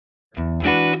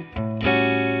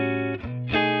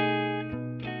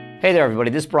Hey there everybody,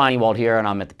 this is Brian Ewald here and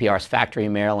I'm at the PRS factory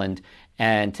in Maryland,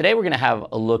 and today we're going to have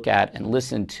a look at and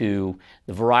listen to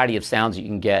the variety of sounds that you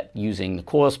can get using the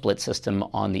coil split system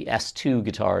on the S2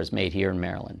 guitars made here in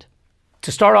Maryland.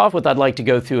 To start off with, I'd like to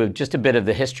go through just a bit of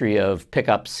the history of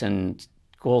pickups and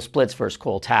coil splits versus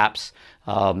coil taps.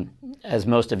 As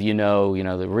most of you know,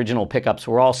 the original pickups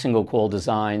were all single coil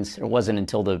designs. It wasn't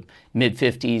until the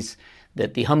mid-50s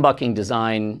that the humbucking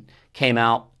design came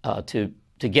out to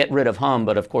get rid of hum,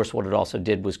 but of course what it also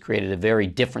did was created a very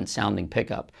different sounding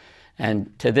pickup.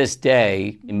 And to this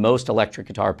day, most electric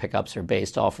guitar pickups are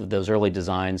based off of those early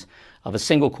designs of a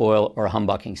single coil or a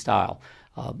humbucking style.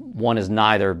 One is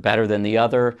neither better than the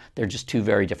other, they're just two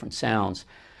very different sounds.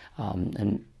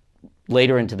 And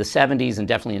later into the 70s and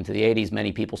definitely into the 80s,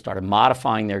 many people started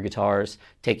modifying their guitars,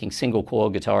 taking single coil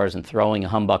guitars and throwing a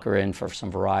humbucker in for some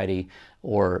variety,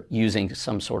 or using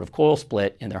some sort of coil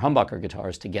split in their humbucker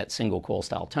guitars to get single coil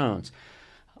style tones.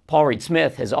 Paul Reed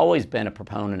Smith has always been a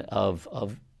proponent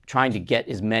of trying to get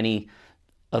as many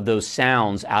of those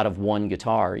sounds out of one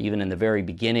guitar. Even in the very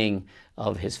beginning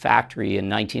of his factory in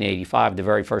 1985, the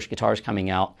very first guitars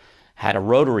coming out had a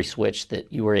rotary switch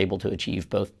that you were able to achieve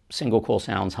both single coil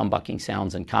sounds, humbucking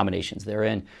sounds, and combinations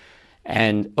therein.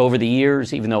 And over the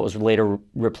years, even though it was later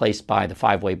replaced by the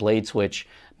 5-way blade switch,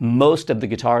 most of the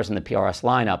guitars in the PRS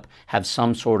lineup have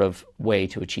some sort of way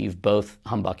to achieve both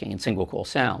humbucking and single coil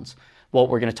sounds. What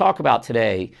we're going to talk about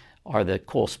today are the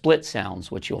coil split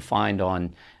sounds, which you'll find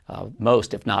on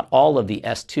most, if not all, of the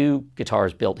S2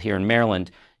 guitars built here in Maryland.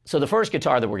 So the first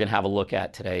guitar that we're going to have a look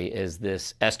at today is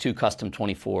this S2 Custom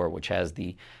 24, which has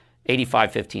the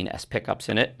 8515S pickups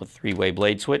in it with 3-way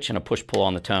blade switch and a push-pull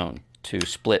on the tone to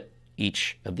split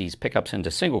each of these pickups into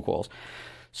single coils.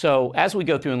 So as we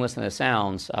go through and listen to the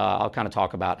sounds, I'll kind of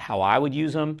talk about how I would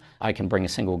use them. I can bring a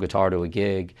single guitar to a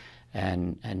gig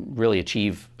and really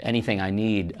achieve anything I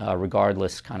need,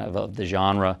 regardless kind of the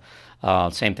genre.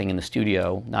 Same thing in the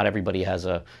studio. Not everybody has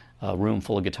a room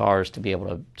full of guitars to be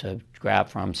able to grab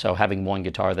from, so having one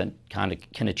guitar that kind of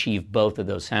can achieve both of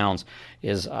those sounds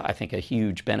is, I think, a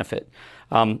huge benefit.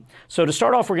 So to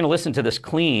start off, we're going to listen to this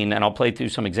clean, and I'll play through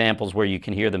some examples where you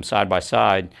can hear them side by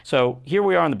side. So here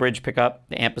we are on the bridge pickup,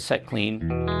 the amp is set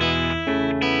clean.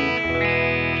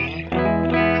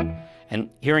 And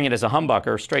hearing it as a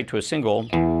humbucker straight to a single,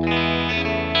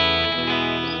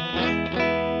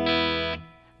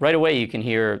 right away you can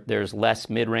hear there's less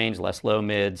mid-range, less low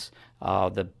mids.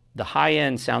 The high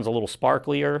end sounds a little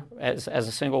sparklier as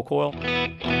a single coil.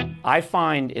 I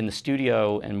find in the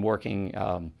studio and working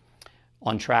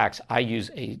on tracks, I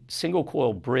use a single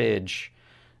coil bridge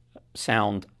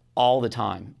sound all the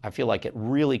time. I feel like it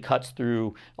really cuts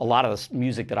through a lot of the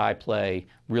music that I play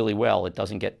really well. It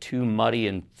doesn't get too muddy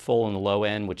and full in the low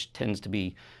end, which tends to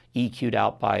be EQ'd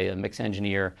out by a mix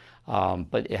engineer,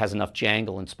 but it has enough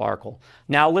jangle and sparkle.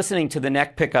 Now listening to the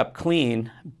neck pickup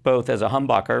clean, both as a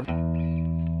humbucker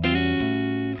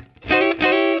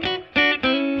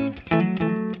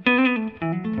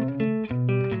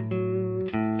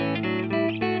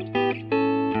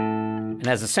and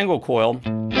as a single coil,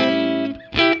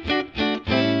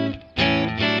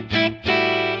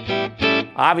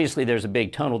 obviously there's a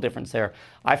big tonal difference there.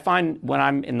 I find when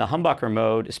I'm in the humbucker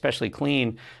mode, especially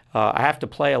clean, I have to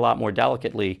play a lot more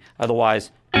delicately.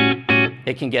 Otherwise,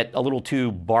 it can get a little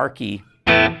too barky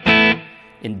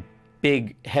in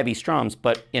big, heavy strums.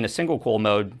 But in a single coil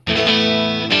mode,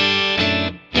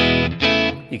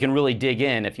 you can really dig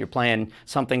in if you're playing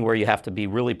something where you have to be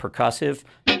really percussive.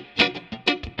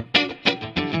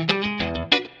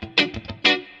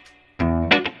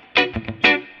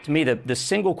 To me, the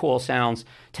single coil sounds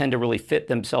tend to really fit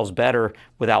themselves better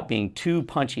without being too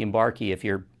punchy and barky if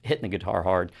you're hitting the guitar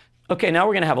hard. Okay, now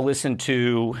we're going to have a listen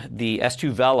to the S2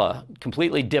 Vela,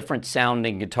 completely different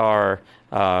sounding guitar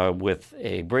with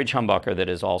a bridge humbucker that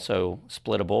is also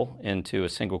splittable into a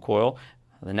single coil.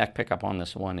 The neck pickup on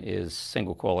this one is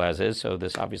single coil as is, so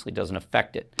this obviously doesn't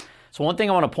affect it. So one thing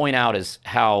I want to point out is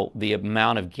how the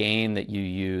amount of gain that you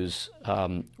use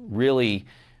really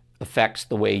affects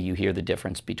the way you hear the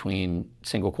difference between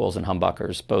single coils and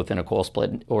humbuckers, both in a coil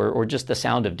split or just the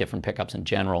sound of different pickups in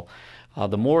general.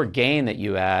 The more gain that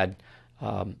you add,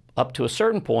 up to a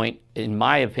certain point, in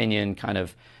my opinion, kind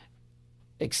of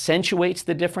accentuates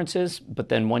the differences, but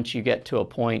then once you get to a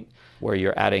point where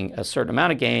you're adding a certain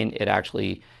amount of gain, it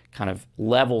actually kind of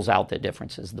levels out the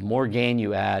differences. The more gain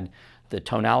you add, the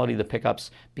tonality of the pickups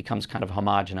becomes kind of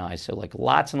homogenized. So like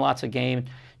lots and lots of gain,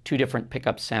 two different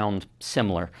pickups sound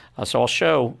similar. So I'll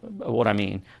show what I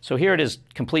mean. So here it is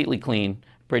completely clean,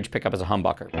 bridge pickup as a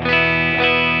humbucker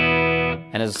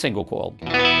and as a single coil.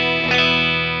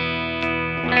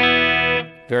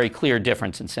 Very clear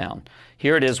difference in sound.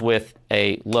 Here it is with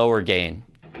a lower gain.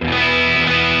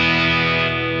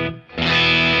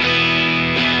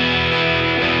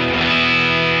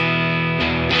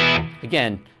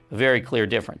 Again, a very clear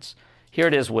difference. Here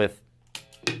it is with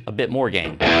a bit more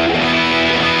gain.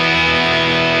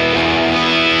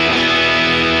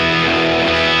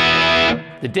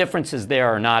 The differences there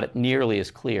are not nearly as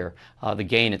clear. The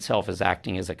gain itself is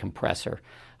acting as a compressor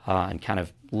and kind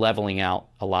of leveling out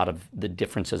a lot of the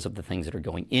differences of the things that are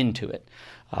going into it.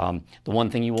 The one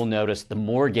thing you will notice, the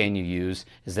more gain you use,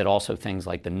 is that also things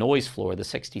like the noise floor, the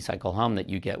 60 cycle hum that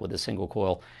you get with a single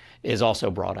coil, is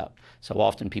also brought up. So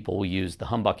often people will use the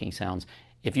humbucking sounds.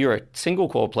 If you're a single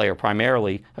coil player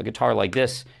primarily, a guitar like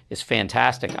this is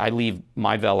fantastic. I leave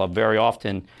my Vela very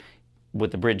often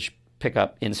with the bridge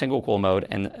pickup in single coil mode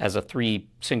and as a 3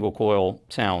 single coil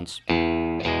sounds.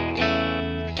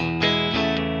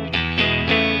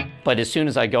 But as soon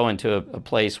as I go into a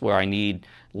place where I need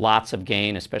lots of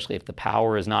gain, especially if the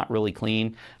power is not really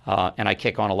clean, and I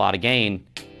kick on a lot of gain,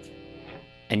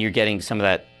 and you're getting some of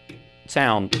that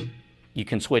sound, you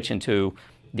can switch into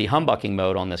the humbucking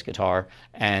mode on this guitar,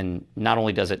 and not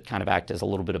only does it kind of act as a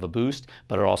little bit of a boost,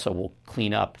 but it also will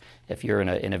clean up if you're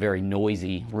in a very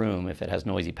noisy room, if it has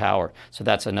noisy power. So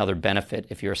that's another benefit.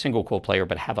 If you're a single coil player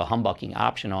but have a humbucking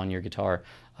option on your guitar,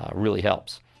 really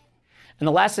helps. And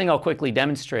the last thing I'll quickly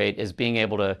demonstrate is being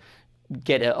able to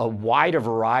get a wider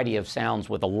variety of sounds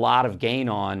with a lot of gain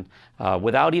on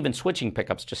without even switching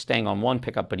pickups, just staying on one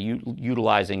pickup, but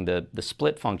utilizing the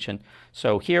split function.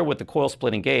 So here with the coil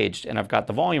split engaged, and I've got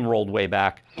the volume rolled way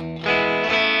back,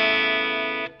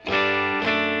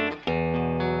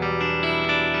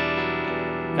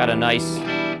 got a nice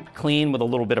clean with a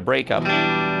little bit of breakup.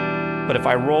 But if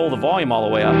I roll the volume all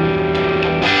the way up,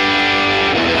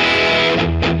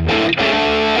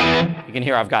 you can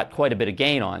hear I've got quite a bit of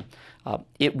gain on.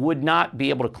 It would not be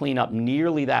able to clean up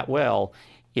nearly that well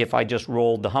if I just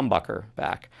rolled the humbucker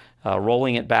back.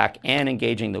 Rolling it back and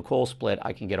engaging the coil split,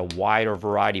 I can get a wider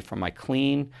variety from my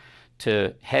clean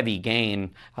to heavy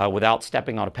gain without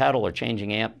stepping on a pedal or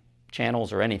changing amp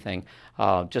channels or anything.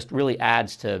 Just really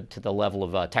adds to the level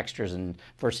of textures and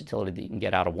versatility that you can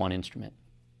get out of one instrument.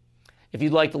 If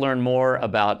you'd like to learn more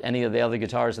about any of the other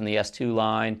guitars in the S2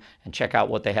 line and check out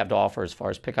what they have to offer as far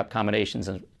as pickup combinations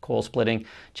and coil splitting,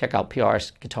 check out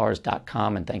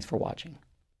PRSguitars.com, and thanks for watching.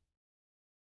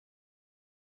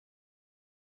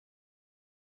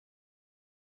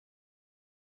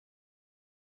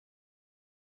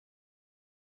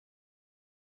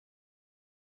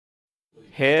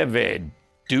 Heavy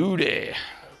duty,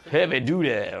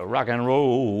 rock and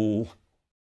roll.